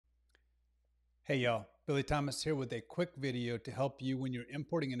Hey y'all, Billy Thomas here with a quick video to help you when you're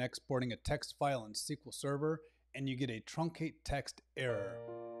importing and exporting a text file in SQL Server and you get a truncate text error.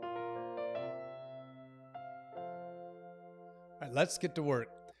 All right, let's get to work.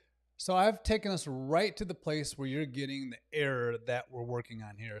 So I've taken us right to the place where you're getting the error that we're working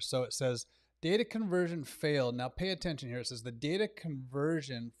on here. So it says data conversion failed. Now pay attention here. It says the data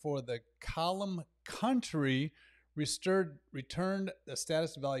conversion for the column country returned the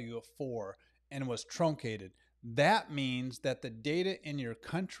status value of 4 and was truncated. That means that the data in your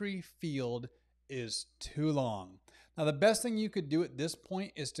country field is too long. Now the best thing you could do at this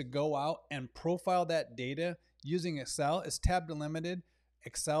point is to go out and profile that data using Excel. It's tab delimited.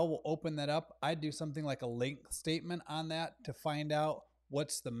 Excel will open that up. I do something like a length statement on that to find out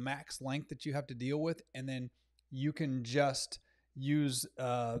what's the max length that you have to deal with, and then you can just use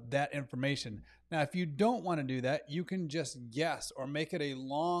that information. Now, if you don't want to do that, you can just guess or make it a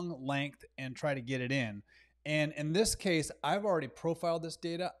long length and try to get it in. And in this case, I've already profiled this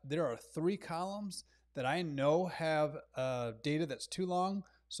data. There are 3 columns that I know have data that's too long.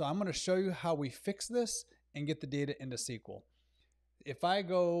 So I'm going to show you how we fix this and get the data into SQL. If I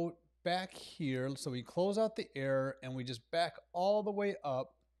go back here, so we close out the error and we just back all the way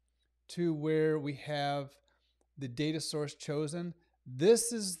up to where we have the data source chosen.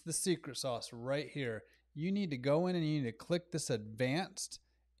 This is the secret sauce right here. You need to go in and you need to click this advanced,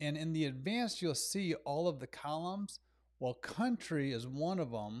 and in the advanced you'll see all of the columns. Well, country is one of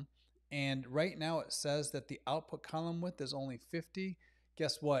them, and right now it says that the output column width is only 50.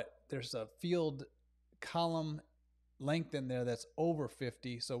 Guess what? There's a field column length in there that's over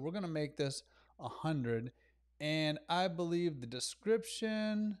 50, so we're going to make this 100, and I believe the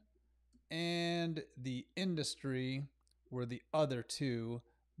description and the industry were the other 2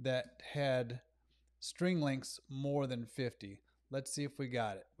 that had string lengths more than 50. Let's see if we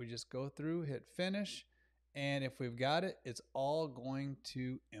got it. We just go through, hit finish, and if we've got it, it's all going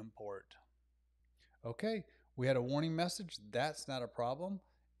to import. Okay, we had a warning message. That's not a problem.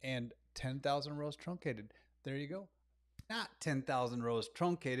 And 10,000 rows truncated. There you go. Not 10,000 rows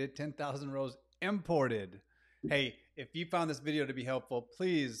truncated, 10,000 rows imported. Hey, if you found this video to be helpful,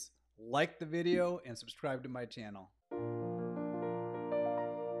 please like the video and subscribe to my channel.